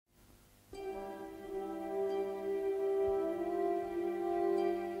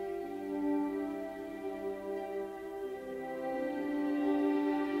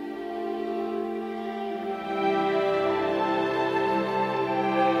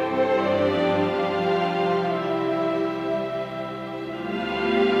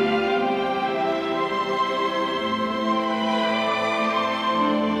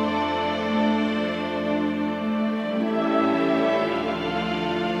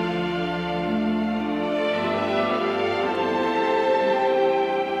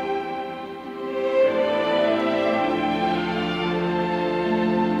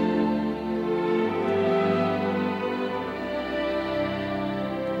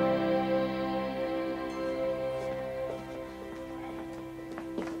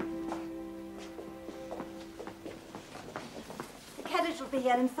be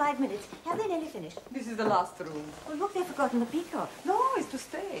here in 5 minutes. Have they nearly finished? This is the last room. Oh, look, they've forgotten the peacock. No, it's to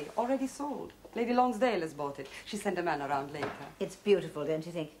stay. Already sold. Lady Lonsdale has bought it. She sent a man around later. It's beautiful, don't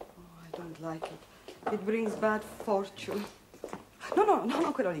you think? Oh, I don't like it. It brings bad fortune.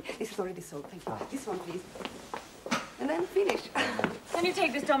 No, Caroline. This is already sold. Thank you. This one, please. And then finish. Can you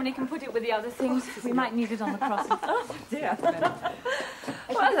take this, Dominic, and put it with the other things? We might need it on the crossing. Oh, dear.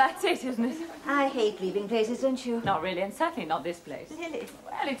 Well, that's it, isn't it? I hate leaving places, don't you? Not really, and certainly not this place. Lily.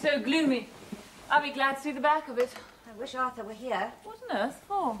 Well, it's so gloomy. I'll be glad to see the back of it. I wish Arthur were here. What on earth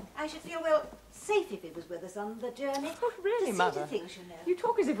for? I should feel, well, safe if he was with us on the journey. Oh, really, to see Mother? to things, you know. You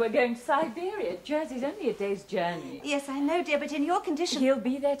talk as if we're going to Siberia. Jersey's only a day's journey. Yes, I know, dear, but in your condition... He'll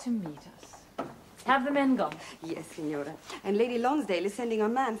be there to meet us. Have the men gone? Yes, Signora. And Lady Lonsdale is sending a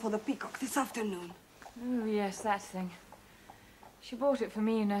man for the peacock this afternoon. Oh, yes, that thing. She bought it for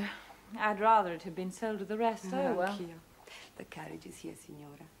me, you know. I'd rather it had been sold to the rest. Oh, well. Here. The carriage is here,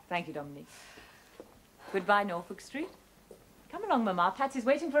 Signora. Thank you, Dominique. Goodbye, Norfolk Street. Come along, Mamma. Patsy's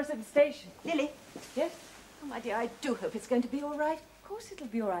waiting for us at the station. Lily. Yes? Oh, my dear, I do hope it's going to be all right. Of course it'll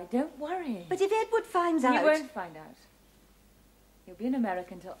be all right. Don't worry. But if Edward finds out... He won't find out. He'll be in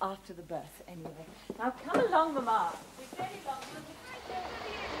America until after the birth, anyway. Now, come along, Mamma. It's very long. You'll be right there for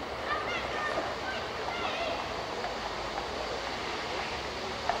the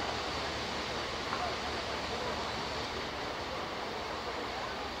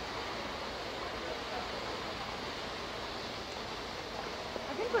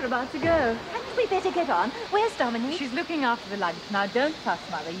I think we're about to go. Hadn't we better get on? Where's Dominique? She's looking after the luggage. Now, don't fuss,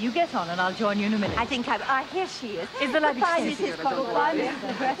 Mother. You get on and I'll join you in a minute. I think here she is. Is the luggage Goodbye, safe? Mrs. Cobble. Bye,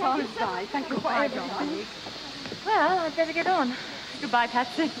 Goodbye. Thank you for everything. Well, I'd better get on. Goodbye,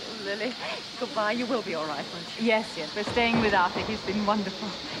 Patsy. Oh, Lily, goodbye. You will be all right, won't you? Yes, we're staying with Arthur. He's been wonderful.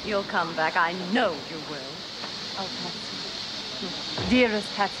 You'll come back. I know you will. Oh, Patsy.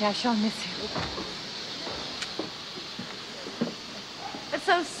 Dearest Patsy, I shall miss you. It's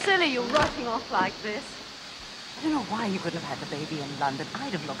so silly you rushing off like this. I don't know why you couldn't have had the baby in London.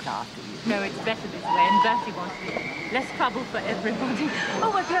 I'd have looked after you. No, it's better this way, and Bertie wants it. Less trouble for everybody.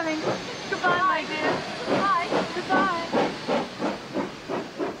 Oh, we're going. Goodbye, my dear. Goodbye. Goodbye.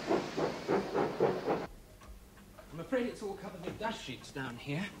 I'm afraid it's all covered with dust sheets down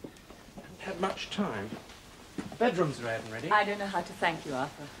here. Haven't had much time. Bedrooms are out and ready. I don't know how to thank you,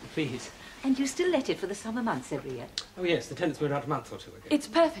 Arthur. Please. And you still let it for the summer months every year? Oh, yes, the tenants were out a month or two ago. It's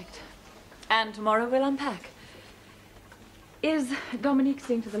perfect. And tomorrow we'll unpack. Is Dominique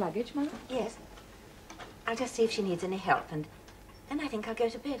seeing to the luggage, Mother? Yes. I'll just see if she needs any help, and then I think I'll go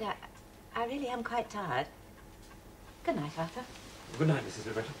to bed. I really am quite tired. Good night, Arthur. Good night, Mrs.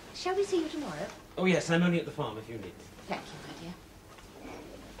 Loretta. Shall we see you tomorrow? Oh, yes, I'm only at the farm if you need me. Thank you, my dear.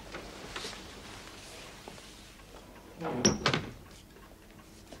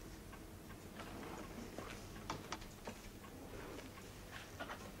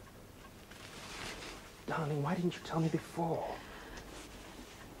 Darling, why didn't you tell me before?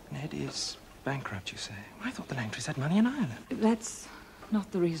 Ned is bankrupt, you say? Well, I thought the Langtrys had money in Ireland. That's not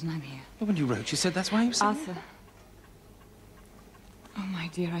the reason I'm here. Well, when you wrote, you said that's why you said Arthur. Oh, my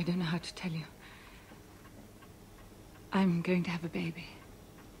dear, I don't know how to tell you. I'm going to have a baby.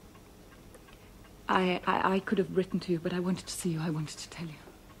 I could have written to you, but I wanted to see you. I wanted to tell you.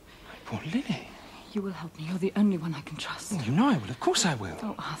 My poor Lily. You will help me. You're the only one I can trust. Well, you know I will. Of course I will.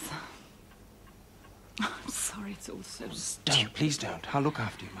 Oh, Arthur. I'm sorry it's all so stupid. Don't. Please don't. I'll look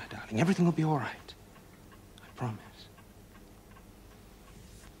after you, my darling. Everything will be all right. I promise.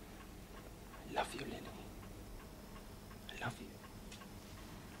 I love you, Lily. I love you.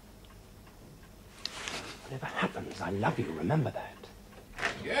 Whatever happens, I love you. Remember that.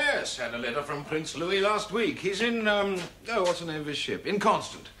 Yes, had a letter from Prince Louis last week. He's in, what's the name of his ship? In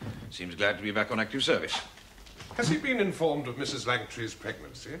Constant. Seems glad to be back on active service. Has he been informed of Mrs. Langtry's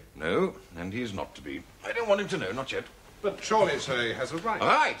pregnancy? No, and he is not to be. I don't want him to know, not yet. But surely, sir, he has a right. All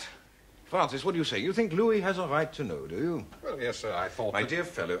right. Francis, what do you say? You think Louis has a right to know, do you? Well, yes, sir, I thought My dear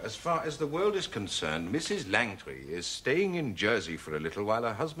fellow, as far as the world is concerned, Mrs. Langtry is staying in Jersey for a little while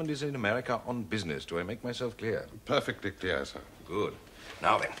her husband is in America on business. Do I make myself clear? Perfectly clear, sir. Good.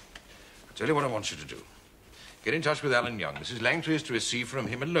 Now then, I'll tell you what I want you to do. Get in touch with Alan Young. Mrs. Langtry is to receive from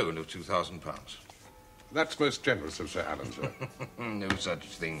him a loan of £2,000. That's most generous of Sir Alan, sir. No such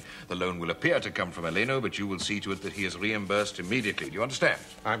thing. The loan will appear to come from Eleno, but you will see to it that he is reimbursed immediately. Do you understand?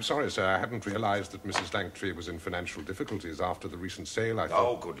 I'm sorry, sir. I hadn't realized that Mrs. Langtry was in financial difficulties after the recent sale. I thought...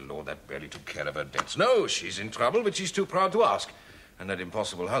 Oh, good Lord, that barely took care of her debts. No, she's in trouble, but she's too proud to ask. And that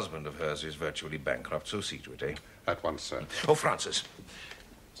impossible husband of hers is virtually bankrupt, so see to it, eh? At once, sir. Oh, Francis.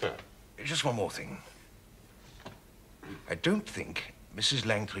 Sir. Just one more thing. I don't think Mrs.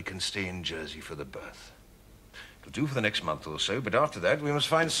 Langtry can stay in Jersey for the birth. It'll do for the next month or so, but after that we must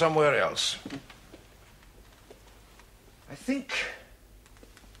find somewhere else. I think...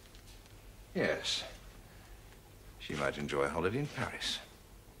 yes. She might enjoy a holiday in Paris.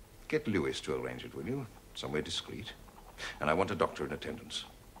 Get Louis to arrange it, will you? Somewhere discreet. And I want a doctor in attendance.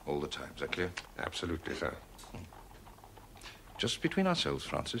 All the time. Is that clear? Absolutely, sir. Just between ourselves,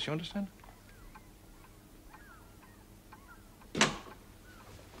 Francis, you understand?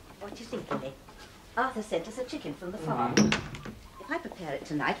 What do you think, Lily? Arthur sent us a chicken from the farm. If I prepare it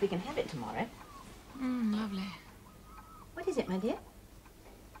tonight, we can have it tomorrow. Lovely. What is it, my dear?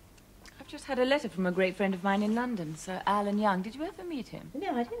 I've just had a letter from a great friend of mine in London, Sir Alan Young. Did you ever meet him?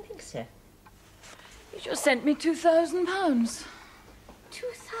 No, I don't think so. He just sent me £2,000.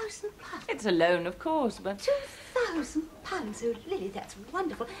 2,000 pounds? It's a loan, of course, but... 2,000 pounds? Oh, Lily, that's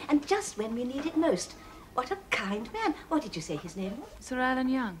wonderful. And just when we need it most. What a kind man. What did you say his name was? Sir Alan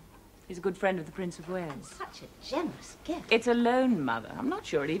Young. He's a good friend of the Prince of Wales. Such a generous gift. It's a loan, Mother. I'm not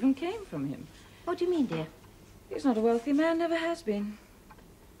sure it even came from him. What do you mean, dear? He's not a wealthy man, never has been.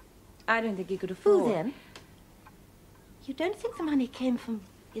 I don't think he could afford... Who then? You don't think the money came from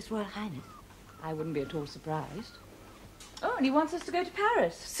His Royal Highness? I wouldn't be at all surprised. Oh, and he wants us to go to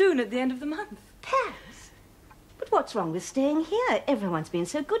Paris, soon at the end of the month. Paris? But what's wrong with staying here? Everyone's been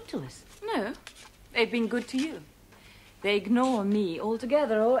so good to us. No, they've been good to you. They ignore me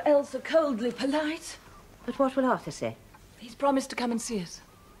altogether, or else are coldly polite. But what will Arthur say? He's promised to come and see us.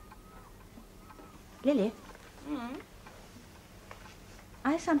 Lily?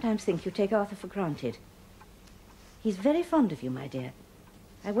 I sometimes think you take Arthur for granted. He's very fond of you, my dear.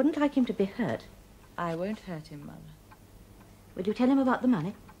 I wouldn't like him to be hurt. I won't hurt him, Mother. Will you tell him about the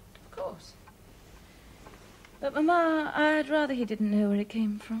money? Of course. But, Mamma, I'd rather he didn't know where it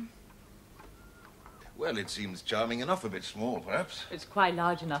came from. Well, it seems charming enough, a bit small, perhaps. It's quite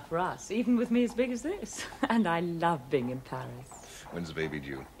large enough for us, even with me as big as this. And I love being in Paris. When's the baby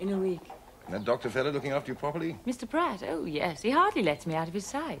due? In a week. And that doctor fella looking after you properly? Mr. Pratt? Oh, yes. He hardly lets me out of his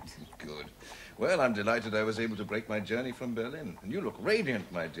sight. Good. Well, I'm delighted I was able to break my journey from Berlin. And you look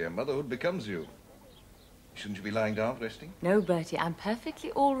radiant, my dear. Motherhood becomes you. Shouldn't you be lying down, resting? No, Bertie, I'm perfectly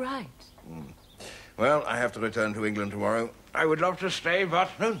all right. Well, I have to return to England tomorrow. I would love to stay, but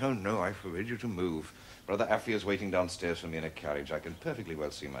no, I forbid you to move. Brother Affie's waiting downstairs for me in a carriage. I can perfectly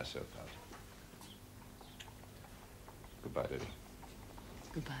well see myself out. Goodbye, Lily.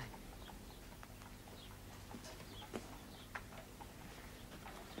 Goodbye.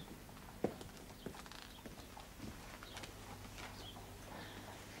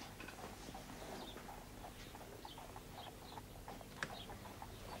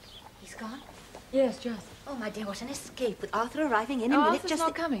 He's gone? Yes, just. Oh, my dear, what an escape with Arthur arriving in a Oh, minute. Arthur's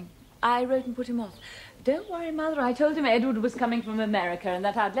not coming. I wrote and put him off. Don't worry, Mother. I told him Edward was coming from America and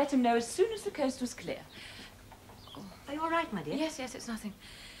that I'd let him know as soon as the coast was clear. Are you all right, my dear? Yes, it's nothing.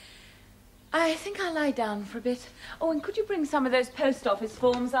 I think I'll lie down for a bit. Oh, and could you bring some of those post office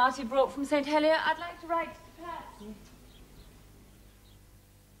forms Artie brought from St. Helier? I'd like to write to Patsy.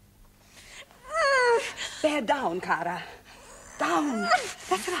 Bear down, Cara. Down.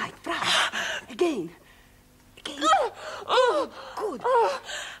 That's right. Bravo. Again. Again. Oh, good.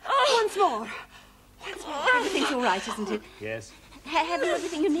 Once more. Once more. Everything's all right, isn't it? Yes. Have you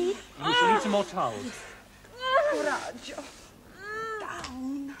everything you need? You shall need some more towels. Coraggio.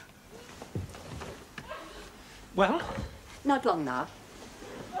 Down. Well, Not long now.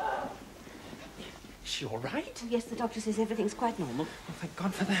 is she all right? Oh, yes, the doctor says everything's quite normal. Oh, thank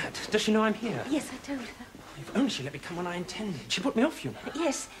God for that. Does she know I'm here? Yes, I told her. If only she let me come when I intended. She put me off, you know.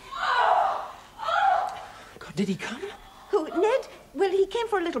 Yes. God, did he come? Who, Ned? Well, he came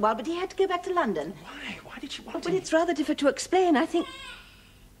for a little while, but he had to go back to London. Why? Why did she Oh, want well, him? it's rather difficult to explain, I think.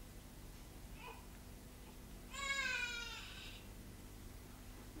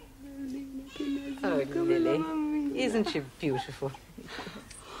 Oh, Lily, isn't she beautiful?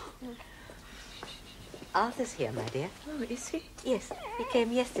 Arthur's here, my dear. Oh, is he? Yes, he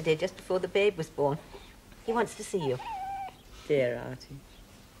came yesterday, just before the babe was born. He wants to see you. Dear Artie.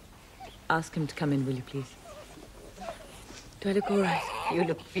 Ask him to come in, will you, please? Do I look all right? You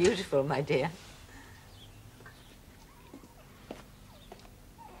look beautiful, my dear.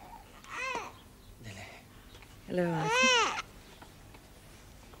 Lily. Hello, Artie.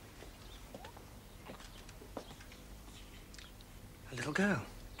 A little girl.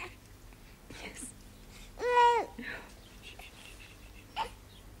 Yes.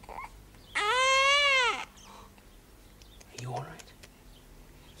 Are you all right?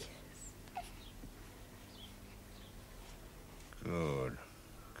 Good.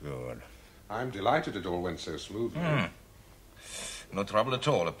 I'm delighted it all went so smoothly. No trouble at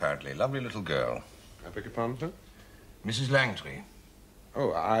all, apparently. Lovely little girl. I beg your pardon, sir? Mrs. Langtry.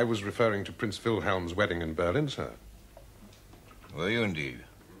 Oh, I was referring to Prince Wilhelm's wedding in Berlin, sir. Were you indeed?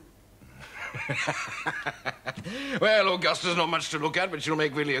 Well, Augusta's not much to look at, but she'll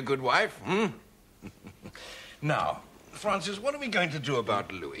make really a good wife, hmm? Now, Francis, what are we going to do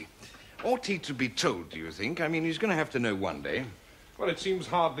about Louis? Ought he to be told, do you think? I mean, he's going to have to know one day. Well, it seems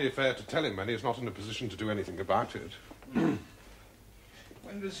hardly fair to tell him when he's not in a position to do anything about it.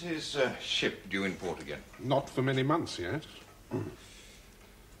 When does his ship due in port again? Not for many months yet.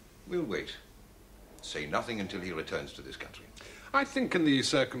 We'll wait. Say nothing until he returns to this country. I think in these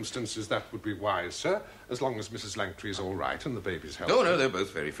circumstances that would be wise, sir, as long as Mrs. Langtry is all right and the baby's healthy. Oh, no, they're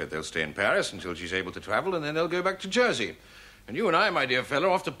both very fit. They'll stay in Paris until she's able to travel, and then they'll go back to Jersey. And you and I, my dear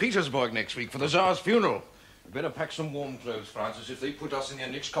fellow, off to Petersburg next week for the Tsar's funeral. We'd better pack some warm clothes, Francis. If they put us in the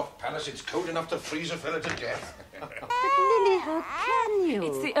Nitschkoff Palace, it's cold enough to freeze a fella to death. But, Lily, how can you?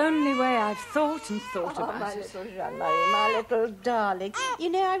 It's the only way I've thought and thought Oh, about my it. little Jean-Marie, my little darling. You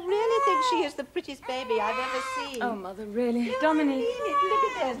know, I really think she is the prettiest baby I've ever seen. Oh, Mother, really? You Dominique. mean it? Look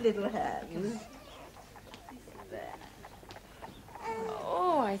at those little hands.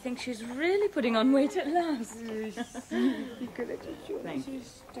 Oh, I think she's really putting on weight at last. Thank you.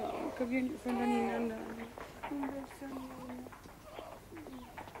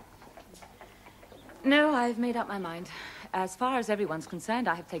 No, I've made up my mind. As far as everyone's concerned,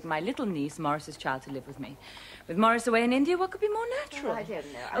 I have taken my little niece, Morris's child, to live with me. With Morris away in India, what could be more natural? Oh, I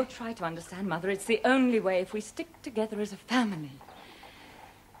don't know. Oh, try to understand, Mother. It's the only way if we stick together as a family.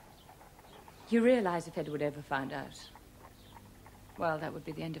 You realize if Edward ever found out, well, that would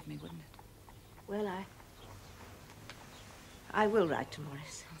be the end of me, wouldn't it? Well, I will write to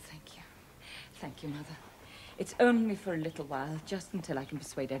Morris. Oh, thank you. Thank you, Mother. It's only for a little while, just until I can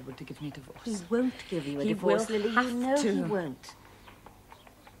persuade Edward to give me a divorce. He won't give you a He divorce, will Lily. have You know to. he won't.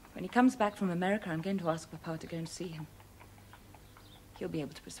 When he comes back from America, I'm going to ask Papa to go and see him. He'll be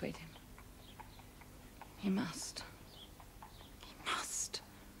able to persuade him. He must. He must.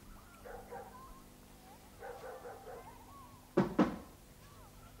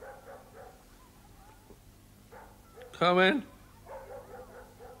 Come in.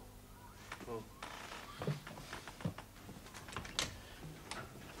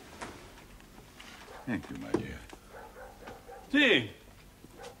 Thank you, my dear. Dean.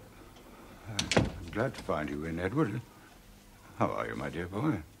 I'm glad to find you in, Edward. How are you, my dear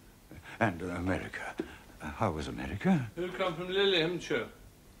boy? And America. How was America? You come from Lillie, haven't you?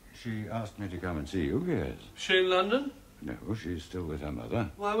 She asked me to come and see you, yes. She in London? No, she's still with her mother.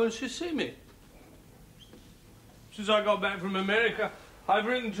 Why won't she see me? Since I got back from America, I've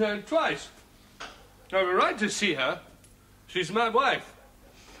written to her twice. I have a right to see her. She's my wife.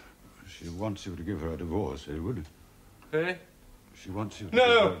 She wants you to give her a divorce, Edward. Eh? She wants you to No.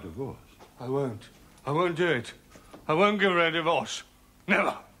 give her a divorce. I won't. I won't do it. I won't give her a divorce.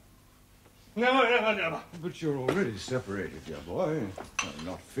 Never. Never, never, never. But you're already separated, dear boy. Well,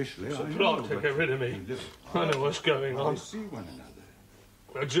 not officially, It's a I know, plot to but get rid of me. you live I know what's going I on. see one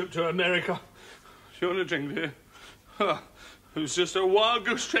another. A trip to America. Do you want to drink, dear? It was just a wild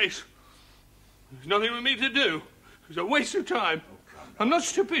goose chase. There's nothing for me to do. It's a waste of time. I'm not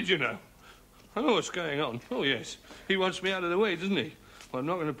stupid, you know. I know what's going on. Oh, yes. He wants me out of the way, doesn't he? Well, I'm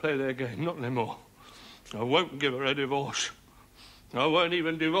not going to play their game. Not anymore. I won't give her a divorce. I won't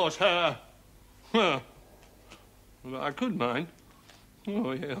even divorce her. Huh. But I could mind.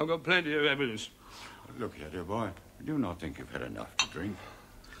 Oh, yeah, I've got plenty of evidence. Look here, dear boy. I do not think you've had enough to drink.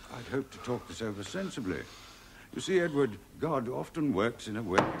 I'd hope to talk this over sensibly. You see, Edward, God often works in a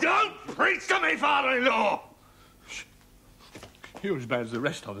way... Don't preach to me, father-in-law! You're as bad as the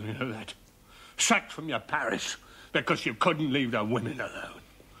rest of them, you know that. Sacked from your parish because you couldn't leave the women alone.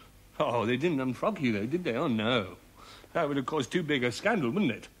 Oh, they didn't unfrock you, though, did they? Oh, no. That would have caused too big a scandal,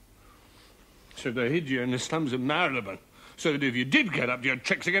 wouldn't it? So they hid you in the slums of Marylebone, so that if you did get up to your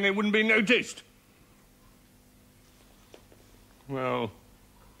tricks again, it wouldn't be noticed. Well,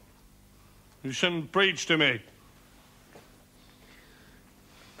 you shouldn't preach to me.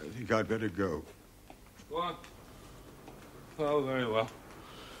 I think I'd better go. What? Oh, very well.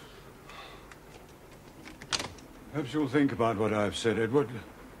 Perhaps you'll think about what I've said, Edward.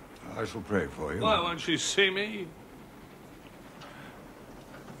 I shall pray for you. Why won't she see me?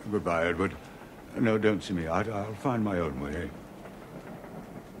 Goodbye, Edward. No, don't see me out. I'll find my own way.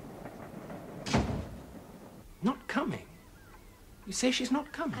 Not coming? You say she's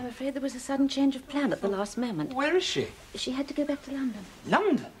not coming? I'm afraid there was a sudden change of plan at the last moment. Where is she? She had to go back to London.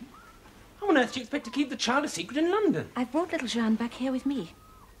 London? How on earth do you expect to keep the child a secret in London? I've brought little Jean back here with me.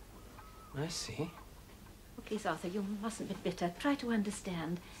 I see. Well, Please, Arthur, you mustn't be bitter. Try to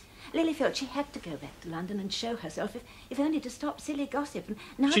understand. Lily felt she had to go back to London and show herself, if only to stop silly gossip. And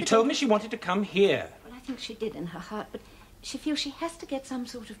now She told me she wanted to come here. Well, I think she did in her heart, but she feels she has to get some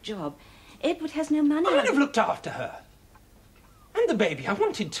sort of job. Edward has no money. I'd have looked after her. And the baby. I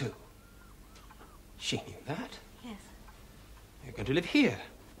wanted to. She knew that. Yes. You're going to live here.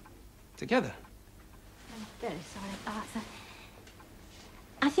 Together. I'm very sorry, Arthur.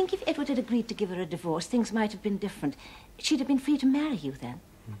 I think if Edward had agreed to give her a divorce, things might have been different. She'd have been free to marry you then.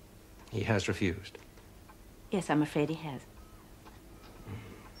 He has refused. Yes, I'm afraid he has.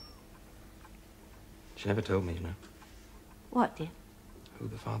 She never told me, you know, What, dear? who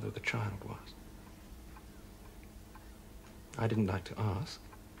the father of the child was. I didn't like to ask.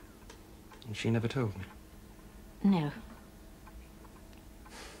 And she never told me. No.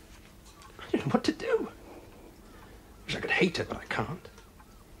 I don't know what to do. Wish I could hate her, but I can't.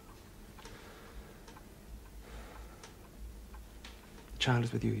 The child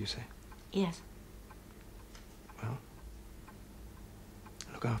is with you, you say? Yes. Well,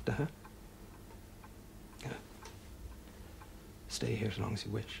 look after her. Stay here as long as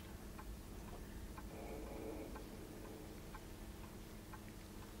you wish.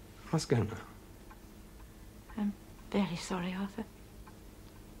 I must go now. I'm very sorry, Arthur.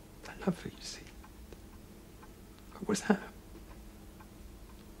 I love her, you see. I always have.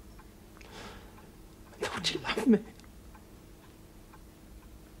 I thought you loved me.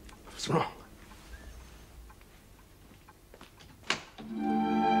 I was wrong.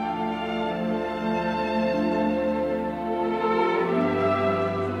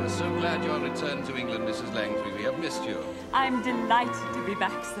 We're so glad you're returned to England, Mrs. Langtry. We have missed you. I'm delighted to be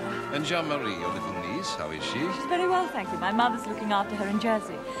back, sir. And Jean-Marie, your little niece, how is she? She's very well, thank you. My mother's looking after her in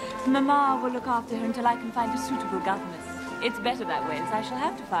Jersey. Mamma will look after her until I can find a suitable governess. It's better that way, as I shall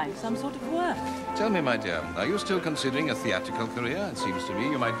have to find some sort of work. Tell me, my dear, are you still considering a theatrical career? It seems to me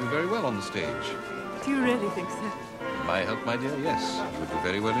you might do very well on the stage. Do you really think so? My help, my dear, yes. You would do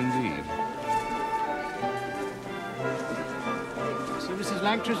very well indeed. So Mrs.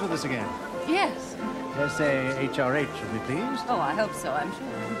 Langtry's with us again. Yes. Let's say HRH, should be pleased. Oh, I hope so, I'm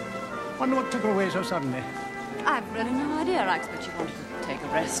sure. Wonder what took her away so suddenly. I've really no idea. I expect she wanted to take a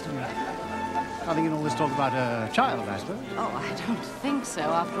rest. Nothing in all this talk about a child, I suppose. Oh, I don't think so.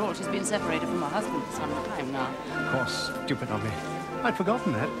 After all, she's been separated from her husband for some time now. Of course, stupid of me. I'd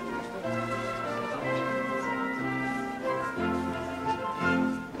forgotten that.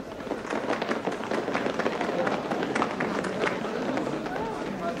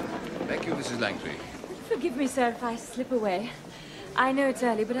 Thank you, Mrs. Langtry. Forgive me, sir, if I slip away. I know it's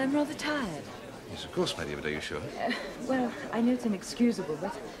early, but I'm rather tired. Yes, of course, my dear, but are you sure? Well, I know it's inexcusable,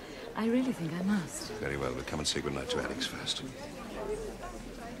 but I really think I must. Very well, we'll come and say goodnight to Alex first.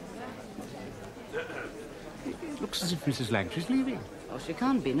 It looks as if Mrs. Langtry's leaving. Oh, she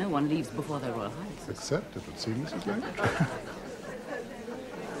can't be. No one leaves before their Royal Highness. Except, it would seem, Mrs. Langtry.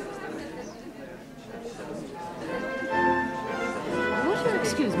 Would you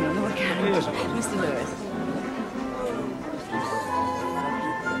excuse me, Lord Carriage? Yes, of course. Mr. Lewis.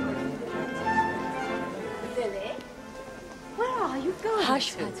 Lily? Where are you going?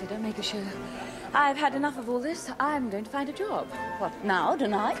 Hush, Patsy, don't make a show. I've had enough of all this. I'm going to find a job. What, now,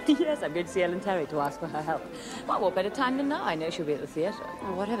 tonight? Yes, I'm going to see Ellen Terry to ask for her help. Well, what better time than now? I know she'll be at the theatre.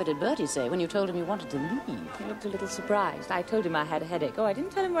 Well, whatever did Bertie say when you told him you wanted to leave? He looked a little surprised. I told him I had a headache. Oh, I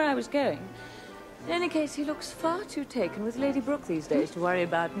didn't tell him where I was going. In any case, he looks far too taken with Lady Brooke these days to worry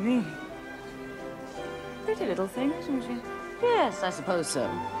about me. Pretty little thing, isn't she? Yes, I suppose so.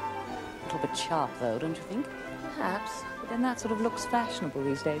 A little bit sharp, though, don't you think? Perhaps. But then that sort of looks fashionable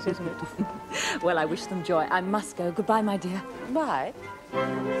these days, isn't it? Well, I wish them joy. I must go. Goodbye, my dear. Bye.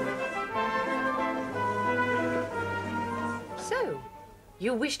 So,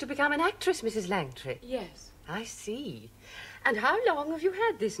 you wish to become an actress, Mrs. Langtry? Yes. I see. And how long have you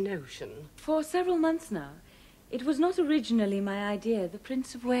had this notion? For several months now. It was not originally my idea. The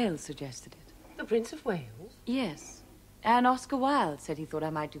Prince of Wales suggested it. The Prince of Wales? Yes. And Oscar Wilde said he thought I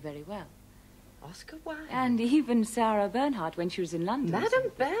might do very well. Oscar Wilde? And even Sarah Bernhardt when she was in London.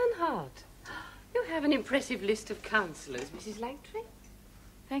 Madame Bernhardt. You have an impressive list of counsellors, Mrs. Langtry.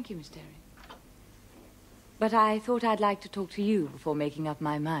 Thank you, Miss Terry. But I thought I'd like to talk to you before making up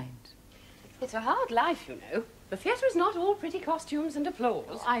my mind. It's a hard life, you know. The theatre is not all pretty costumes and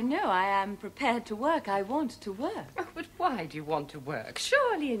applause. I know. I am prepared to work. I want to work. Oh, but why do you want to work?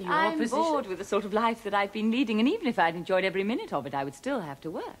 Surely in your I'm position... bored with the sort of life that I've been leading, and even if I'd enjoyed every minute of it, I would still have to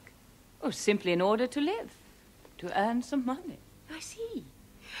work. Oh, simply in order to live. To earn some money. I see.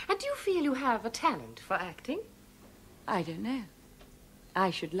 And do you feel you have a talent for acting? I don't know.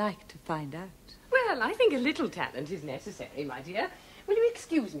 I should like to find out. Well, Well, I think a little talent is necessary, my dear. Will you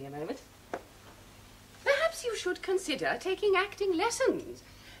excuse me a moment? Perhaps you should consider taking acting lessons.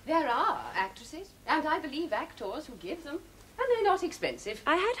 There are actresses, and I believe actors who give them, and they're not expensive.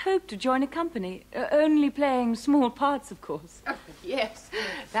 I had hoped to join a company, only playing small parts, of course. Oh, yes,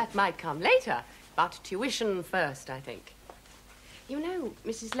 that might come later, but tuition first, I think. You know,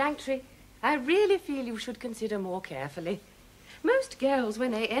 Mrs. Langtry, I really feel you should consider more carefully. Most girls, when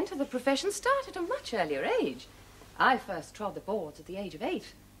they enter the profession, start at a much earlier age. I first trod the boards at the age of 8.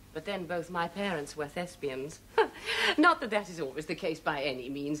 But then both my parents were thespians. Not that that is always the case by any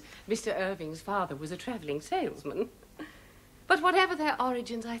means. Mr. Irving's father was a travelling salesman. But whatever their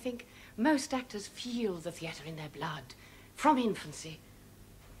origins, I think most actors feel the theatre in their blood, from infancy.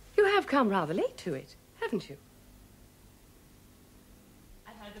 You have come rather late to it, haven't you?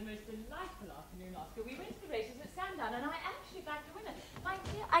 I've had the most delightful afternoon, Oscar. We went to the races at Sandown, and I actually backed a winner. My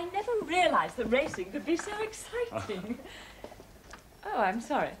dear, I never realised that racing could be so exciting. Oh, I'm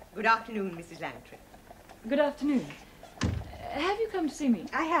sorry. Good afternoon, Mrs. Langtry. Good afternoon. Have you come to see me?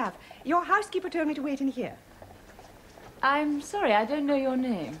 I have. Your housekeeper told me to wait in here. I'm sorry, I don't know your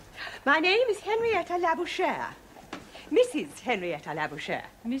name. My name is Henrietta Labouchere. Mrs. Henrietta Labouchere.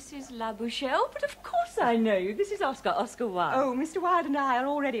 Mrs. Labouchere? Oh, but of course I know you. This is Oscar Wilde. Oh, Mr. Wilde and I are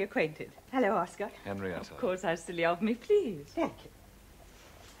already acquainted. Hello, Oscar. Henrietta. Of course, how silly of me. Please. Thank you.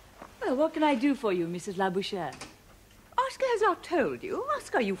 Well, what can I do for you, Mrs. Labouchere? Oscar has not told you.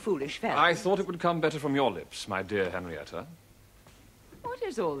 Oscar, you foolish fellow. I thought it would come better from your lips, my dear Henrietta. What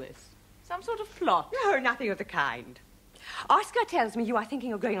is all this? Some sort of plot? No, nothing of the kind. Oscar tells me you are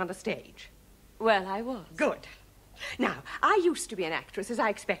thinking of going on the stage. Well, I was. Good. Now, I used to be an actress, as I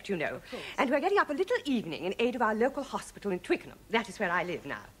expect you know. And we're getting up a little evening in aid of our local hospital in Twickenham. That is where I live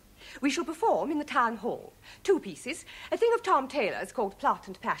now. We shall perform in the town hall. 2 pieces, a thing of Tom Taylor's called Plot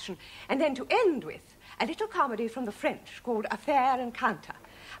and Passion, and then to end with a little comedy from the French called A Fair Encounter.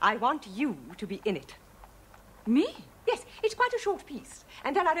 I want you to be in it. Me? Yes, it's quite a short piece,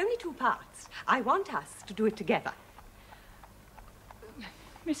 and there are only 2 parts. I want us to do it together.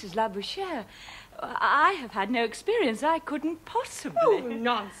 Mrs. Labouchere, I have had no experience. I couldn't possibly. Oh,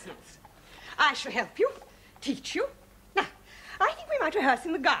 nonsense. I shall help you, teach you. Now, I think we might rehearse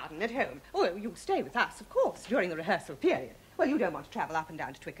in the garden at home. Oh, you'll stay with us, of course, during the rehearsal period. Well, you don't want to travel up and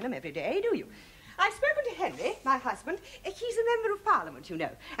down to Twickenham every day, do you? I've spoken to Henry, my husband. He's a member of Parliament, you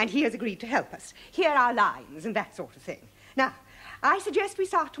know, and he has agreed to help us. Hear our lines and that sort of thing. Now, I suggest we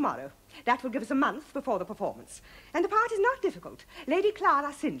start tomorrow. That will give us a month before the performance. And the part is not difficult. Lady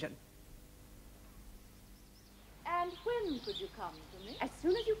Clara St. John. And when could you come to me? As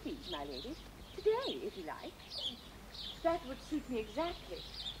soon as you please, my lady. Today, if you like. That would suit me exactly.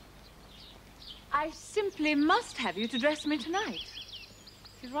 I simply must have you to dress me tonight.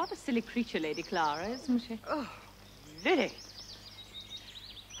 She's a rather silly creature, Lady Clara, isn't she? Oh, Lily.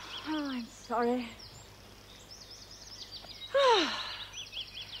 Oh, I'm sorry.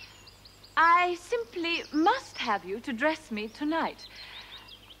 I simply must have you to dress me tonight.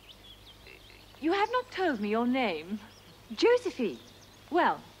 You have not told me your name. Josephine.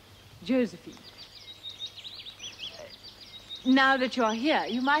 Well, Josephine. Now that you're here,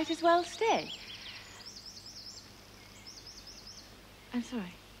 you might as well stay. I'm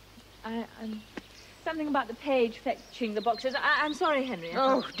sorry. I'm something about the page fetching the boxes. I'm sorry, Henry.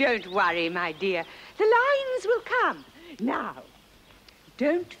 Oh, don't worry, my dear. The lines will come. Now,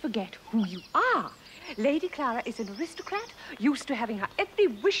 don't forget who you are. Lady Clara is an aristocrat, used to having her every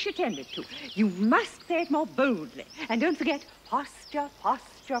wish attended to. You must say it more boldly. And don't forget, posture,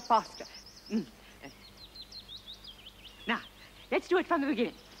 posture, posture. Now, let's do it from the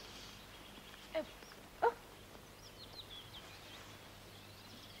beginning.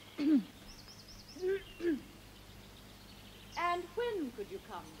 And when could you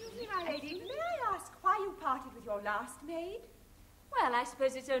come? Excuse me, my lady, may I ask why you parted with your last maid? Well, I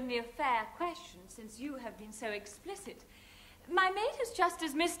suppose it's only a fair question, since you have been so explicit. My maid has just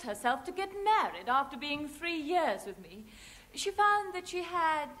dismissed herself to get married after being 3 years with me. She found that she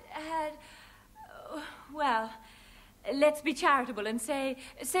had, well, let's be charitable and say,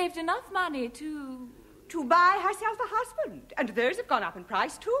 saved enough money to buy herself a husband. And those have gone up in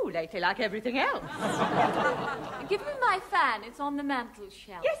price, too, lately, like everything else. Give me my fan. It's on the mantel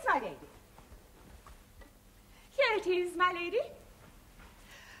shelf. Yes, my lady. Here it is, my lady.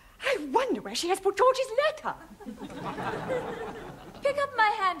 I wonder where she has put George's letter. Pick up my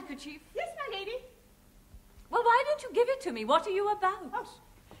handkerchief. Yes, my lady. Well, why don't you give it to me? What are you about? Oh,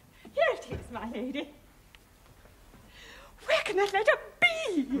 here it is, my lady. Where can that letter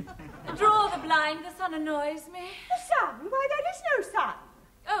be? Draw the blind. The sun annoys me. The sun? Why, there is no sun.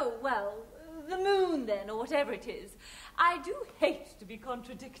 Oh, well, The moon, then, or whatever it is. I do hate to be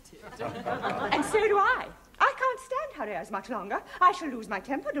contradicted. And so do I. I can't stand her airs much longer. I shall lose my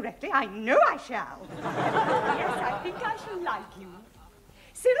temper directly. I know I shall. Yes, I think I shall like him.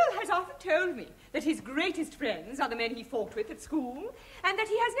 Cyril has often told me that his greatest friends are the men he fought with at school, and that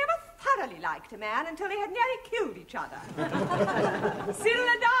he has never thoroughly liked a man until they had nearly killed each other. Cyril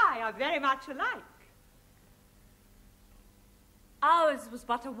and I are very much alike. Ours was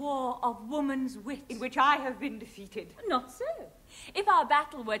but a war of woman's wit. In which I have been defeated. Not so. If our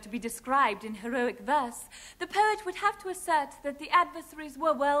battle were to be described in heroic verse, the poet would have to assert that the adversaries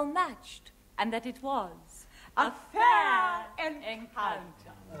were well matched, and that it was a fair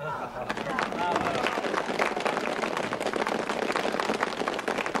encounter.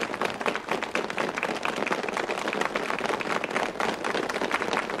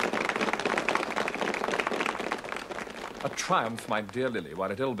 A triumph, my dear Lily,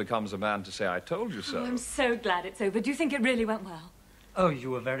 while it ill becomes a man to say, I told you so. Oh, I'm so glad it's over. Do you think it really went well? Oh,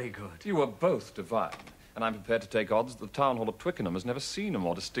 you were very good. You were both divine. And I'm prepared to take odds that the town hall of Twickenham has never seen a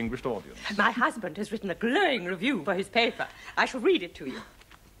more distinguished audience. My husband has written a glowing review for his paper. I shall read it to you.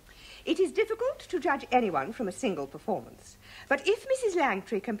 It is difficult to judge anyone from a single performance. But if Mrs.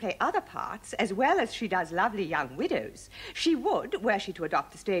 Langtry can play other parts as well as she does lovely young widows, she would, were she to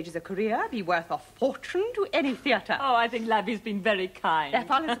adopt the stage as a career, be worth a fortune to any theatre. Oh, I think Labby's been very kind. There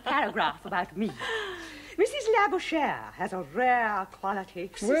follows a paragraph about me. Mrs. Labouchere has a rare quality.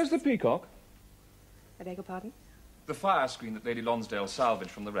 Where's the peacock? I beg your pardon? The fire screen that Lady Lonsdale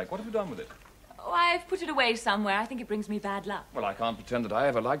salvaged from the wreck. What have you done with it? Oh, I've put it away somewhere. I think it brings me bad luck. Well, I can't pretend that I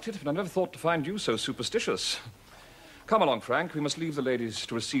ever liked it, but I never thought to find you so superstitious. Come along, Frank. We must leave the ladies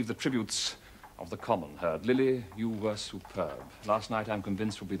to receive the tributes of the common herd. Lily, you were superb. Last night, I'm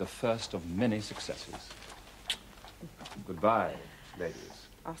convinced, will be the first of many successes. Goodbye, ladies.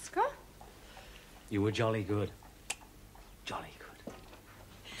 Oscar? You were jolly good. Jolly good.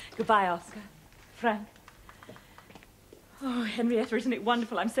 Goodbye, Oscar. Frank. Oh, Henrietta, isn't it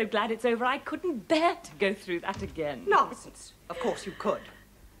wonderful? I'm so glad it's over. I couldn't bear to go through that again. Nonsense. Of course you could.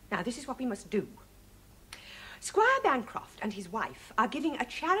 Now, this is what we must do. Squire Bancroft and his wife are giving a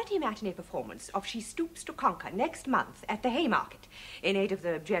charity matinee performance of She Stoops to Conquer next month at the Haymarket in aid of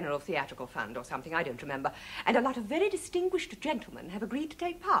the General Theatrical Fund or something, I don't remember. And a lot of very distinguished gentlemen have agreed to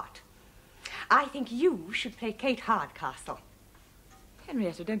take part. I think you should play Kate Hardcastle.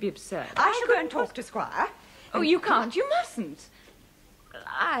 Henrietta, don't be absurd. I shall go and talk to Squire. Oh, you can't. You mustn't.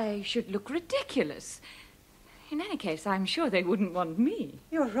 I should look ridiculous. In any case, I'm sure they wouldn't want me.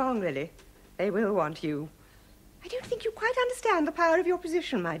 You're wrong, Lily. They will want you. I don't think you quite understand the power of your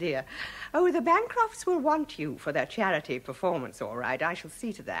position, my dear. Oh, the Bancrofts will want you for their charity performance, all right. I shall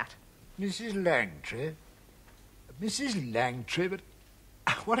see to that. Mrs. Langtry? Mrs. Langtry, but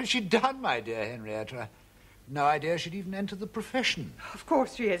what has she done, my dear Henrietta? No idea she'd even entered the profession. Of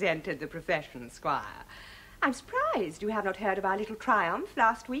course she has entered the profession, Squire. I'm surprised you have not heard of our little triumph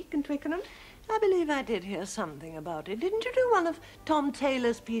last week in Twickenham. I believe I did hear something about it. Didn't you do one of Tom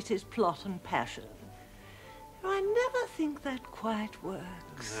Taylor's pieces, Plot and Passion? I never think that quite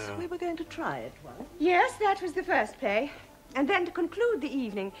works. No. We were going to try it once. Yes, that was the first play. And then to conclude the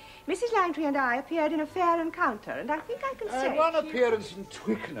evening, Mrs. Langtry and I appeared in a fair encounter, and I think I can say... one appearance in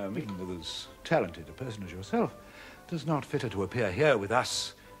Twickenham, even with as talented a person as yourself, does not fit her to appear here with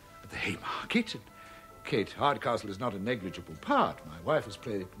us at the Haymarket. And Kate Hardcastle is not a negligible part. My wife has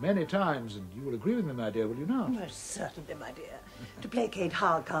played it many times, and you will agree with me, my dear, will you not? Most certainly, my dear. To play Kate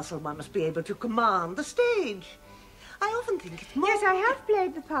Hardcastle, one must be able to command the stage. I often think it's more... Yes, I have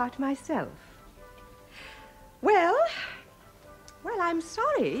played the part myself. Well, I'm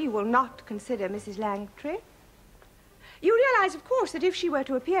sorry you will not consider Mrs. Langtry. You realize, of course, that if she were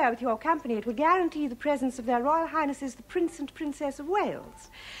to appear with your company, it would guarantee the presence of their Royal Highnesses the Prince and Princess of Wales.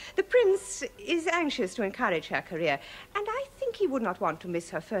 The Prince is anxious to encourage her career, and I think he would not want to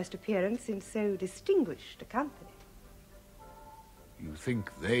miss her first appearance in so distinguished a company. You think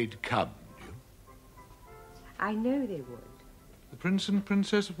they'd come, do you? I know they would. The Prince and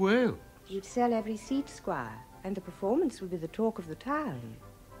Princess of Wales? You'd sell every seat, Squire, and the performance would be the talk of the town.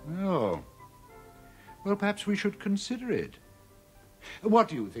 Oh. Well, perhaps we should consider it. What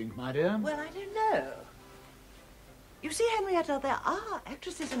do you think, my dear? Well, I don't know. You see, Henrietta, there are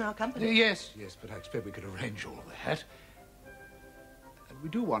actresses in our company. Yes, but I expect we could arrange all that. And we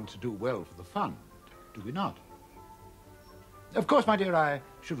do want to do well for the fund, do we not? Of course, my dear, I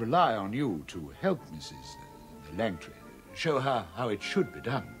should rely on you to help Mrs. Langtry, show her how it should be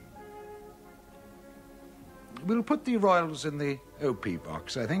done. We'll put the royals in the OP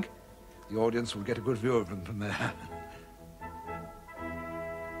box, I think. The audience will get a good view of them from there.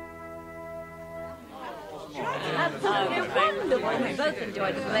 We both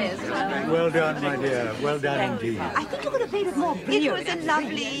enjoyed the play as well. Well done, my dear. Well done indeed. I think you could have played it more brilliant. It was a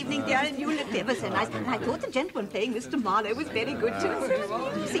lovely evening, dear, and you looked ever so nice. And I thought the gentleman playing Mr. Marlowe was very good,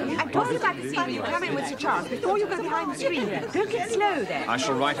 too. See, I'm talking about the scene where you come in with Sir Charles before you go behind the screen. Don't get slow there. I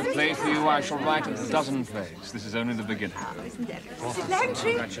shall write a play for you. I shall write a dozen plays. This is only the beginning. Mrs.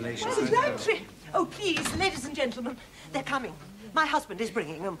 Langtry! Congratulations. Mrs. Langtry! Oh, please, ladies and gentlemen, they're coming. My husband is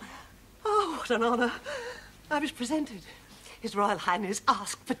bringing them. Oh, what an honour. I was presented. His Royal Highness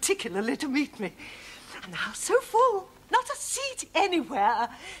asked particularly to meet me. And the house so full. Not a seat anywhere.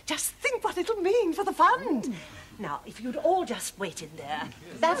 Just think what it'll mean for the fund. Now, if you'd all just wait in there.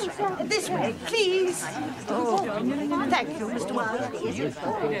 That's right. This way, please. Oh, thank you, Mr. Wilde.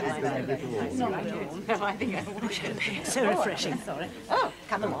 No, I think champagne. So refreshing. Sorry. Oh,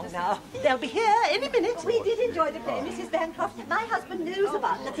 come along now. They'll be here any minute. We did enjoy the play, Mrs. Bancroft. My husband knows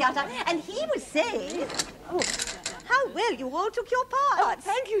about the theatre, and he was saying... Oh, how well you all took your part. Oh,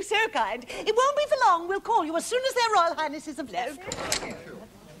 thank you, so kind. It won't be for long. We'll call you as soon as their Royal Highnesses have left.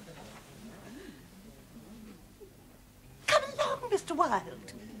 Come along, Mr.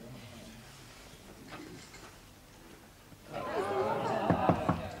 Wilde.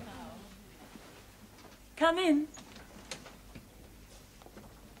 Come in.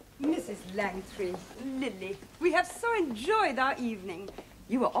 Mrs. Langtry, Lily, we have so enjoyed our evening.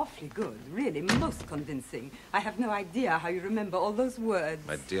 You were awfully good, really, most convincing. I have no idea how you remember all those words.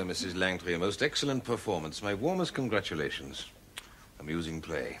 My dear Mrs. Langtry, a most excellent performance. My warmest congratulations. Amusing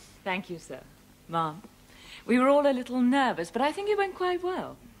play. Thank you, sir. Ma'am, we were all a little nervous, but I think it went quite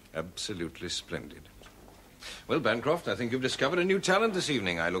well. Absolutely splendid. Well, Bancroft, I think you've discovered a new talent this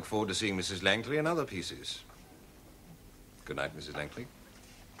evening. I look forward to seeing Mrs. Langtry in other pieces. Good night, Mrs. Langtry.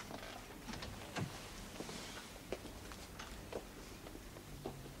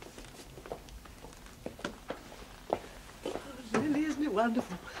 Really, isn't it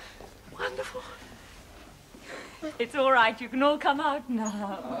wonderful? Wonderful. It's all right. You can all come out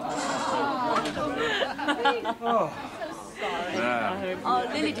now.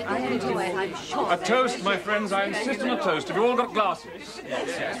 Oh, Lily didn't enjoy it, I'm sure. A toast, my friends. I insist on a toast. Have you all got glasses?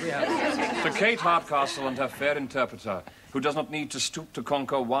 Yes, we have. To Kate Hardcastle and her fair interpreter, who does not need to stoop to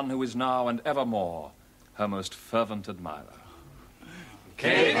conquer one who is now and evermore her most fervent admirer.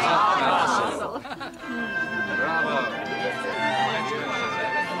 Kate Hardcastle.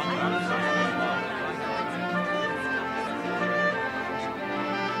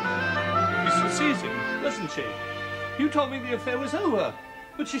 She still sees him, doesn't she? You told me the affair was over,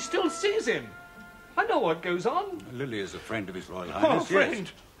 but she still sees him. I know what goes on. Lily is a friend of his Royal Oh, Highness.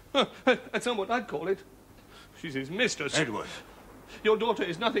 friend. That's not what I'd call it. She's his mistress. Edward. Your daughter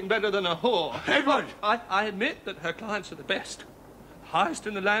is nothing better than a whore. Edward! I admit that her clients are the best. Highest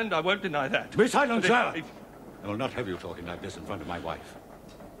in the land, I won't deny that. Be silent, But sir! I will not have you talking like this in front of my wife.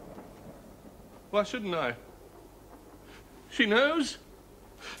 Why shouldn't I? She knows.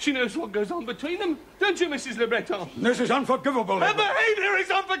 She knows what goes on between them. Don't you, Mrs. Le Breton? This is unforgivable, Her Edward. behavior is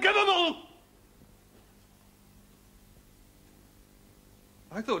unforgivable!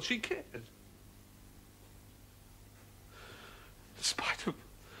 I thought she cared. In spite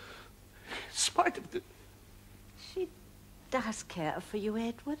of the... She does care for you,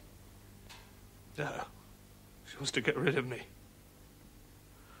 Edward. No. She wants to get rid of me.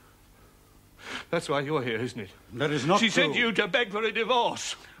 That's why you're here, isn't it? That is not She true. sent you to beg for a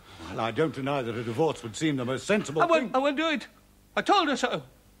divorce. Well, I don't deny that a divorce would seem the most sensible I thing. won't do it. I told her so.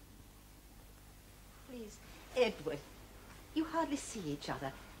 Please, Edward, you hardly see each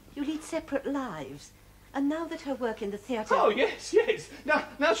other. You lead separate lives. And now that her work in the theatre... Oh, yes, yes.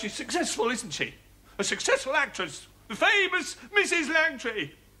 Now she's successful, isn't she? A successful actress. The famous Mrs.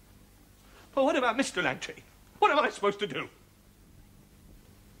 Langtry. But what about Mr. Langtry? What am I supposed to do?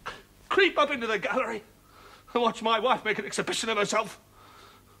 Creep up into the gallery and watch my wife make an exhibition of herself?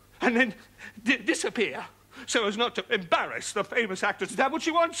 And then disappear so as not to embarrass the famous actress? Is that what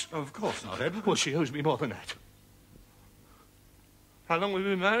she wants? Of course not, Edward. Well, she owes me more than that. How long have we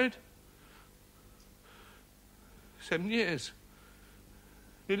been married? 7 years.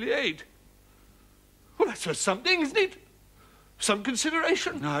 Nearly 8. Well, that's for something, isn't it? Some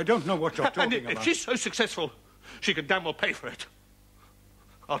consideration. No, I don't know what you're talking And about. if she's so successful, she can damn well pay for it.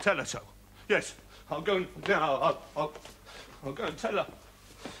 I'll tell her so. Yes, I'll go now. I'll go and tell her.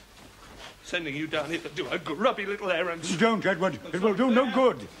 Sending you down here to do a grubby little errand. Don't, Edward. It will do no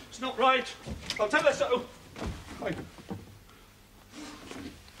good. It's not right. I'll tell her so.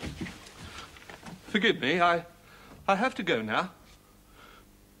 Forgive me, I have to go now.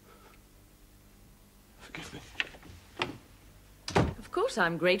 Forgive me. Of Of course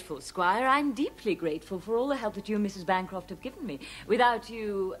I'm grateful, Squire. I'm deeply grateful for all the help that you and Mrs. Bancroft have given me. Without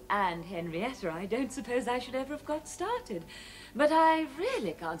you and Henrietta, I don't suppose I should ever have got started. But I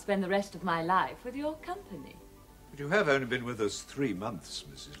really can't spend the rest of my life with your company. But you have only been with us 3 months,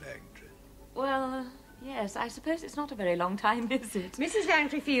 Mrs. Langtry. Well, yes, I suppose it's not a very long time, is it? Mrs.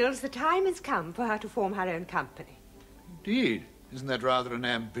 Langtry feels the time has come for her to form her own company. Indeed. Isn't that rather an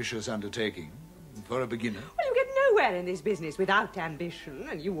ambitious undertaking for a beginner? Well, you get nowhere in this business without ambition,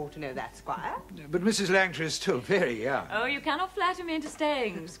 and you ought to know that, Squire. But Mrs. Langtry is still very young. Oh, you cannot flatter me into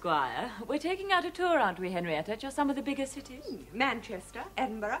staying, Squire. We're taking out a tour, aren't we, Henrietta? Just some of the bigger cities. Manchester,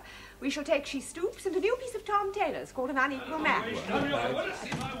 Edinburgh. We shall take She Stoops and a new piece of Tom Taylor's called An Unequal Match.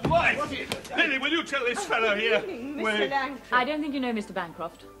 Wife! Lily, will you tell this fellow here? Mr. Langtry. I don't think you know Mr.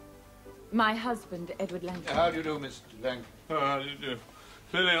 Bancroft. My husband, Edward Langtry. How do you do, Mr. Langtry? How do you do?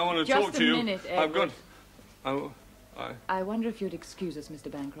 Lily, I want to Just talk to you. Just a minute, I've got... Edward. I wonder if you'd excuse us, Mr.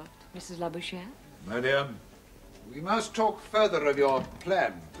 Bancroft. Mrs. Labouchere? My dear, we must talk further of your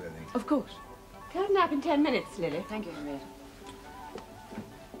plans, Lily. Of course. Curtain up in 10 minutes, Lily. Thank you, Henrietta.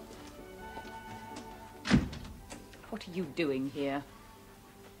 What are you doing here?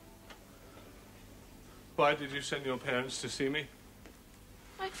 Why did you send your parents to see me?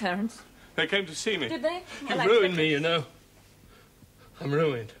 My parents? They came to see me. Did they? You ruined me, you know. I'm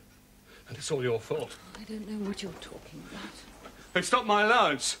ruined. And it's all your fault. I don't know what you're talking about. They stopped my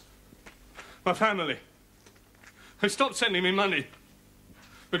allowance. My family. They stopped sending me money.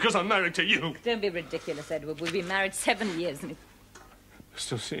 Because I'm married to you. Don't be ridiculous, Edward. We've been married 7 years and...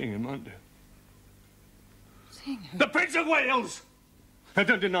 Still seeing him, aren't you? Seeing who? The Prince of Wales! I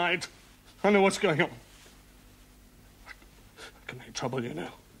don't deny it. I know what's going on. I can make trouble, you know.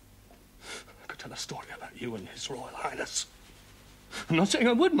 I could tell a story about you and His Royal Highness. I'm not saying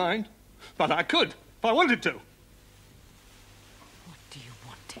I would mind, but I could, if I wanted to. What do you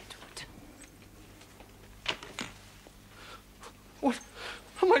want, Edward? What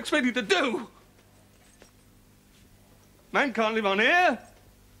am I expected to do? Man can't live on air.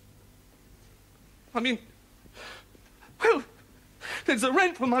 I mean, well, there's the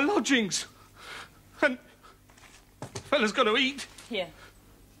rent for my lodgings. And fella's got to eat. Here.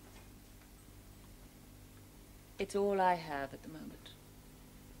 It's all I have at the moment.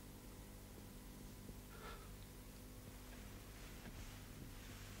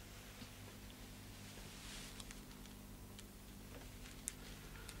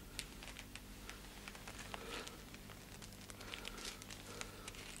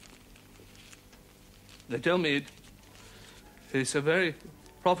 They tell me it's a very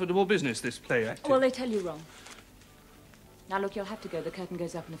profitable business, this play acting. Well, they tell you wrong. Now, look, you'll have to go. The curtain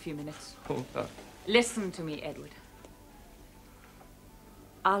goes up in a few minutes. Oh, Listen to me, Edward.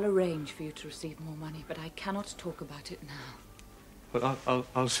 I'll arrange for you to receive more money, but I cannot talk about it now. Well,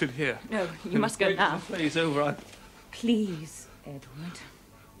 I'll sit here. No, you must go now. The play's over. Please, Edward.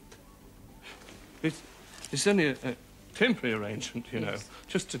 It's only a temporary arrangement, you know,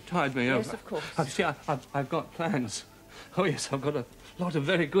 just to tide me over. Yes, of course. See, I've got plans. Oh, yes, I've got a lot of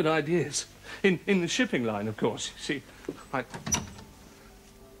very good ideas. In the shipping line, of course. You see,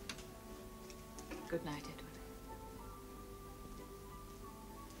 Good night, Edward.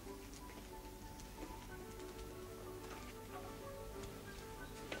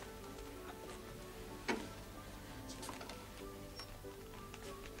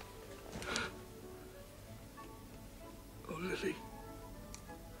 Oh, Lily.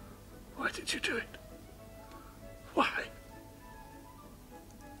 Why did you do it? Why?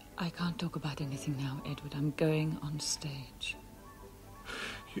 I can't talk about anything now, Edward. I'm going on stage.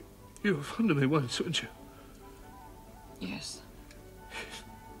 You were fond of me once, weren't you? Yes.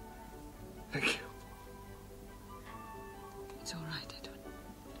 Thank you. It's all right, Edward.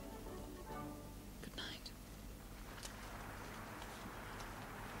 Good night.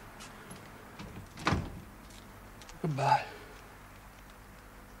 Goodbye.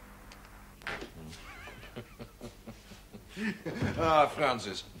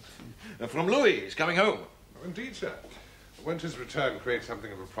 Francis. From Louis. He's coming home. Oh, indeed, sir. Won't his return create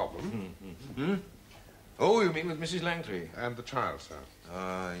something of a problem? Oh, you mean with Mrs. Langtry? And the child, sir.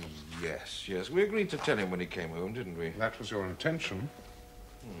 Yes. We agreed to tell him when he came home, didn't we? That was your intention.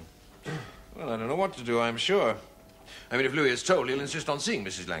 Well, I don't know what to do, I'm sure. I mean, if Louis is told, he'll insist on seeing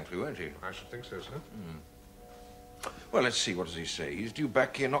Mrs. Langtry, won't he? I should think so, sir. Well, let's see, what does he say? He's due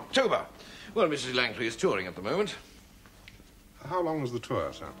back in October. Well, Mrs. Langtry is touring at the moment. How long was the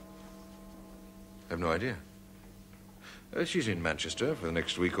tour, sir? I've no idea. She's in Manchester for the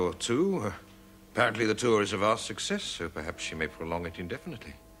next week or two. Apparently the tour is a vast success, so perhaps she may prolong it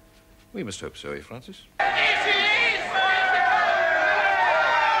indefinitely. We must hope so, eh, Francis?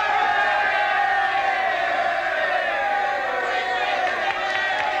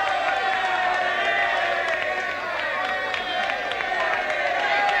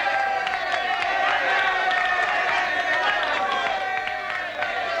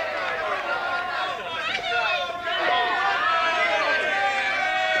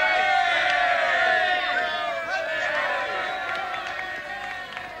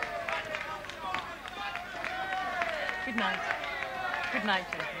 Good night. Good night,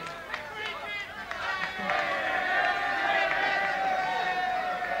 gentlemen.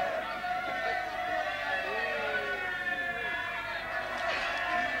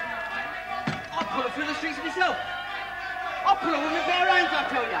 I'll pull her through the streets myself. I'll pull her with my bare hands, I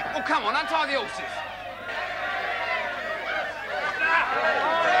tell you. Oh, come on, untie the horses.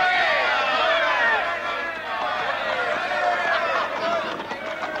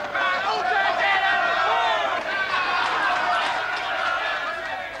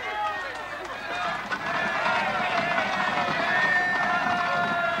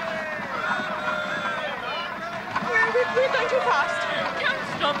 We're going too fast. Don't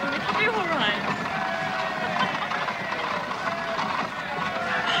stop them. It'll be all right.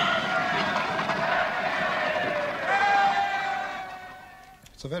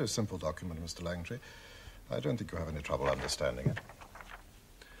 It's a very simple document, Mr. Langtry. I don't think you have any trouble understanding it.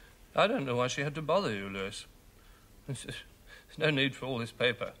 I don't know why she had to bother you, Lewis. There's no need for all this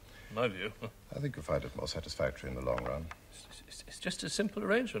paper, in my view. I think you'll find it more satisfactory in the long run. It's just a simple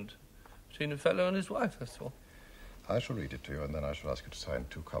arrangement between a fellow and his wife, that's all. I shall read it to you, and then I shall ask you to sign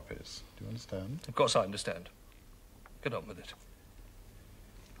 2 copies. Do you understand? Of course I understand. Get on with it.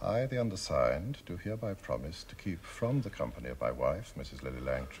 I, the undersigned, do hereby promise to keep from the company of my wife, Mrs. Lillie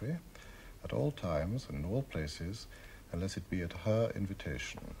Langtry, at all times and in all places, unless it be at her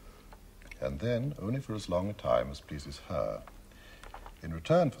invitation, and then only for as long a time as pleases her. In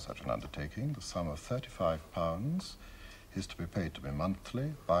return for such an undertaking, the sum of £35 is to be paid to me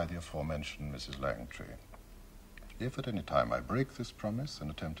monthly by the aforementioned Mrs. Langtry. If at any time I break this promise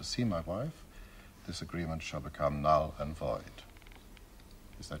and attempt to see my wife, this agreement shall become null and void.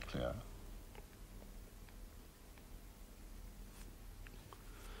 Is that clear?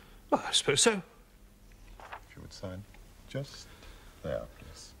 Well, I suppose so. If you would sign just there,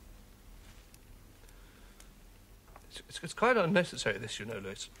 please. It's quite unnecessary, this, you know,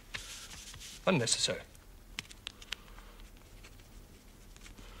 Lewis. Unnecessary.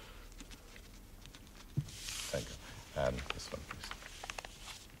 Thank you. And this one,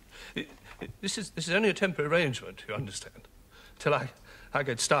 please. This is only a temporary arrangement, you understand, till I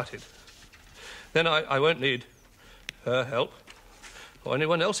get started. Then I won't need her help or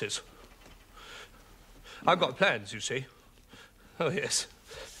anyone else's. I've got plans, you see. Oh, yes.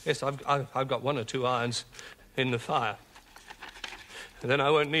 Yes, I've got 1 or 2 irons in the fire. And then I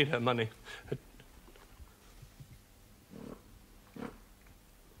won't need her money.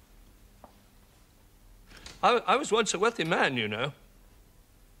 I was once a wealthy man, you know.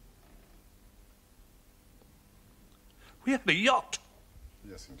 We had a yacht.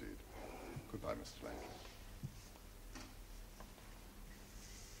 Yes, indeed. Goodbye, Mr. Langtry.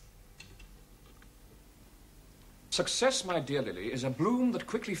 Success, my dear Lily, is a bloom that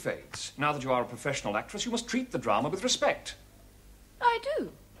quickly fades. Now that you are a professional actress, you must treat the drama with respect. I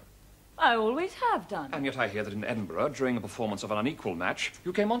do. I always have done. And yet I hear that in Edinburgh, during a performance of an unequal match,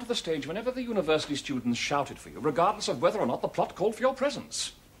 you came onto the stage whenever the university students shouted for you, regardless of whether or not the plot called for your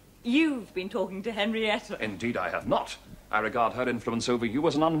presence. You've been talking to Henrietta. Indeed, I have not. I regard her influence over you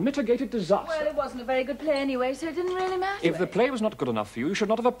as an unmitigated disaster. Well, it wasn't a very good play anyway, so it didn't really matter. If the play was not good enough for you, you should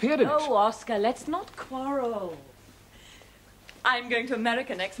not have appeared in it. Oh, Oscar, let's not quarrel. I'm going to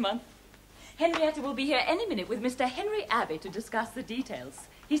America next month. Henrietta will be here any minute with Mr. Henry Abbey to discuss the details.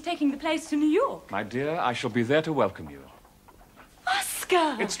 He's taking the plays to New York. My dear, I shall be there to welcome you.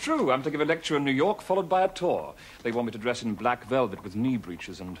 Oscar! It's true. I'm to give a lecture in New York, followed by a tour. They want me to dress in black velvet with knee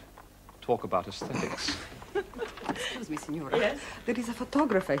breeches and talk about aesthetics. Excuse me, Signora. Yes? There is a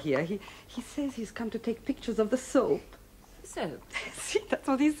photographer here. He says he's come to take pictures of the soap. Soap? See, that's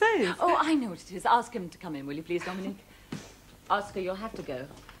what he says. Oh, I know what it is. Ask him to come in, will you please, Dominic? Oscar, you'll have to go.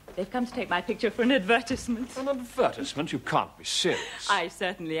 They've come to take my picture for an advertisement. An advertisement? You can't be serious. I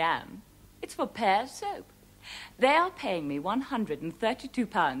certainly am. It's for Pear Soap. They are paying me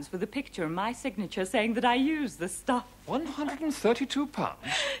 £132 for the picture and my signature saying that I use the stuff. £132?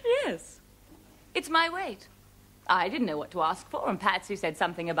 Yes. It's my weight. I didn't know what to ask for, and Patsy said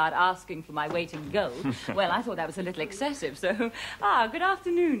something about asking for my weight in gold. Well, I thought that was a little excessive, so... good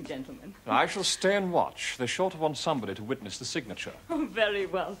afternoon, gentlemen. I shall stay and watch. They're sure to want somebody to witness the signature. Oh, very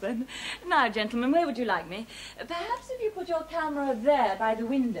well, then. Now, gentlemen, where would you like me? Perhaps if you put your camera there by the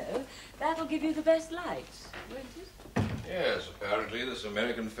window, that'll give you the best light, won't it? Yes, apparently this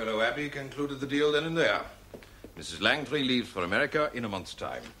American fellow Abbey concluded the deal then and there. Mrs. Langtry leaves for America in a month's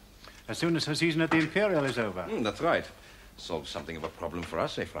time. As soon as her season at the Imperial is over. That's right. Solves something of a problem for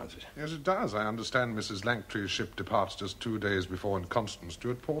us, eh, Francis? Yes, it does. I understand Mrs. Langtry's ship departs just 2 days before in Constance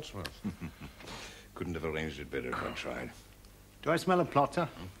to at Portsmouth. Couldn't have arranged it better if I tried. Do I smell a plot, sir?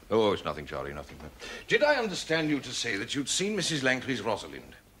 Oh, it's nothing, Charlie, nothing. Did I understand you to say that you'd seen Mrs. Langtry's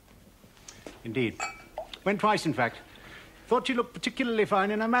Rosalind? Indeed. Went twice, in fact. Thought she looked particularly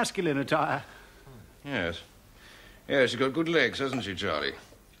fine in her masculine attire. Yes. Yes, she's got good legs, hasn't she, Charlie?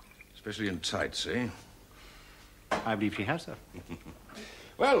 Especially in tights, eh? I believe she has, sir.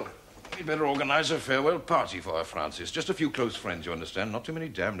 Well, we'd better organise a farewell party for her, Francis. Just a few close friends, you understand. Not too many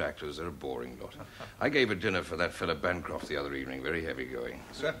damned actors. They're a boring lot. I gave a dinner for that fellow Bancroft the other evening. Very heavy going.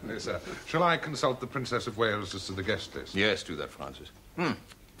 Certainly, sir. Shall I consult the Princess of Wales as to the guest list? Yes, do that, Francis.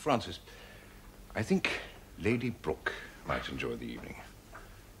 Francis, I think Lady Brooke might enjoy the evening.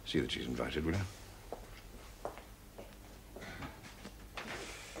 See that she's invited, will you?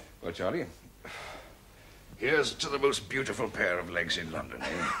 Well, Charlie, here's to the most beautiful pair of legs in London,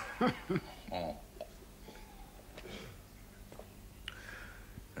 eh? Oh.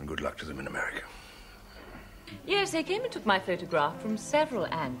 And good luck to them in America. Yes, they came and took my photograph from several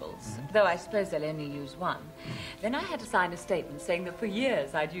angles, though I suppose they'll only use one. Then I had to sign a statement saying that for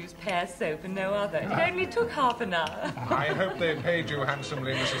years I'd used Pear soap and no other. It only took half an hour. I hope they paid you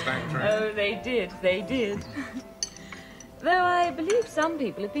handsomely, Mrs. Langtry. Oh, they did. Though I believe some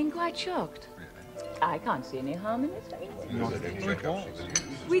people have been quite shocked. I can't see any harm in it.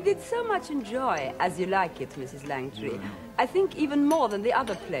 We did so much enjoy As You Like It, Mrs. Langtry. I think even more than the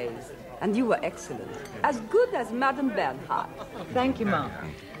other plays. And you were excellent. As good as Madame Bernhardt. Thank you, Ma'am.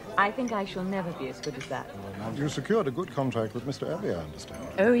 I think I shall never be as good as that. You secured a good contract with Mr. Abbey, I understand.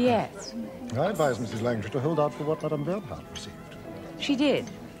 Oh, yes. I advise Mrs. Langtry to hold out for what Madame Bernhardt received. She did,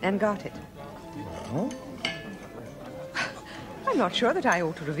 and got it. Well? I'm not sure that I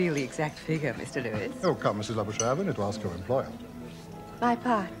ought to reveal the exact figure, Mr. Lewis. Oh, come, Mrs. Labouchere, we need to ask your employer. My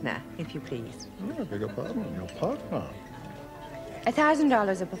partner, if you please. Oh, I beg your pardon, your partner.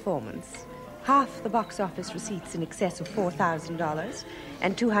 $1,000 a performance, half the box office receipts in excess of $4,000,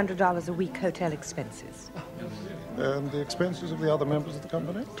 and $200 a week hotel expenses. And the expenses of the other members of the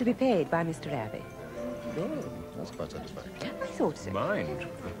company? To be paid by Mr. Abbey. Oh, that's quite satisfactory. I thought so. Mind?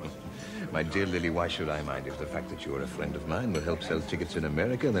 My dear Lily, why should I mind? If the fact that you're a friend of mine will help sell tickets in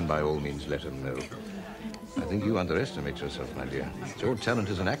America, then by all means let them know. I think you underestimate yourself, my dear. It's your talent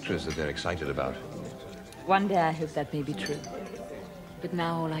as an actress that they're excited about. One day I hope that may be true. But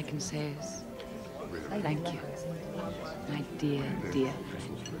now all I can say is thank you, my dear, dear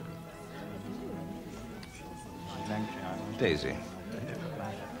friend. Daisy,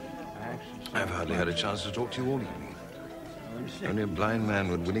 I've hardly had a chance to talk to you all evening. Only a blind man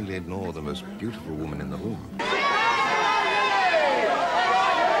would willingly ignore the most beautiful woman in the room.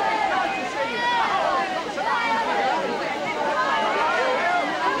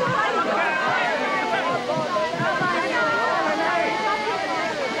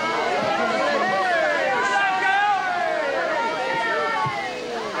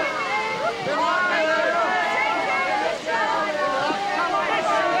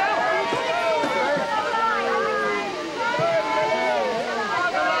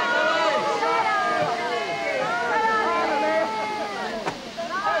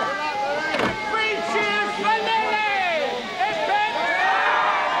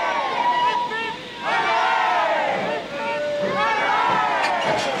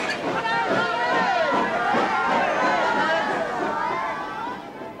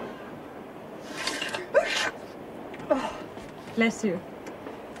 Bless you.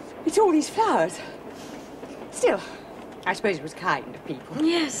 It's all these flowers. Still, I suppose it was kind of people.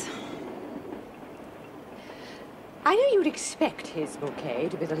 Yes. I know you'd expect his bouquet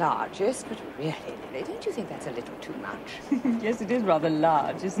to be the largest, but really, Lily, don't you think that's a little too much? Yes, it is rather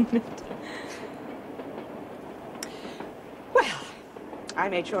large, isn't it? Well, I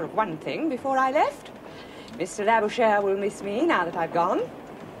made sure of one thing before I left. Mr. Labouchere will miss me now that I've gone.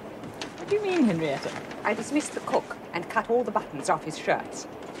 What do you mean, Henrietta? I dismissed the cook and cut all the buttons off his shirts.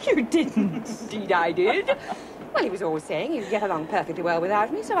 You didn't. Indeed I did. Well, he was always saying he'd get along perfectly well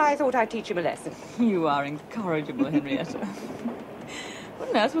without me, so I thought I'd teach him a lesson. You are incorrigible, Henrietta. What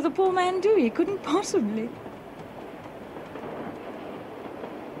on earth would the poor man do? He couldn't possibly.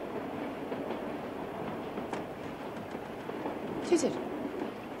 What is it?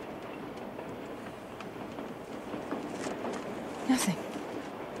 Nothing.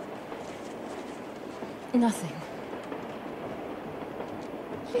 Nothing.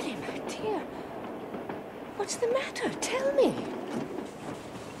 Lily, my dear, what's the matter? Tell me.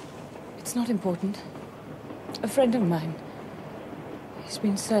 It's not important. A friend of mine. He's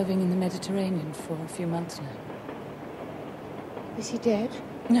been serving in the Mediterranean for a few months now. Is he dead?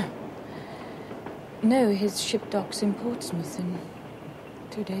 No. No, his ship docks in Portsmouth in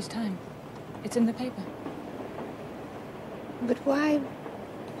 2 days' time. It's in the paper. But why?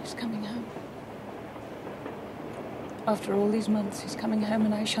 He's coming home. After all these months, he's coming home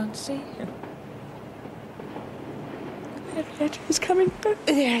and I shan't see him. He's coming home.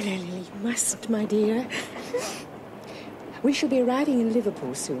 There, Lily, you mustn't, my dear. We shall be arriving in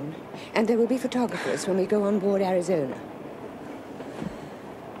Liverpool soon, and there will be photographers when we go on board Arizona.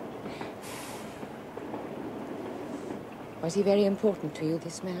 Was he very important to you,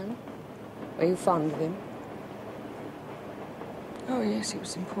 this man? Were you fond of him? Oh, yes, he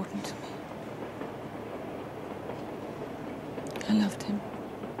was important to me. I loved him.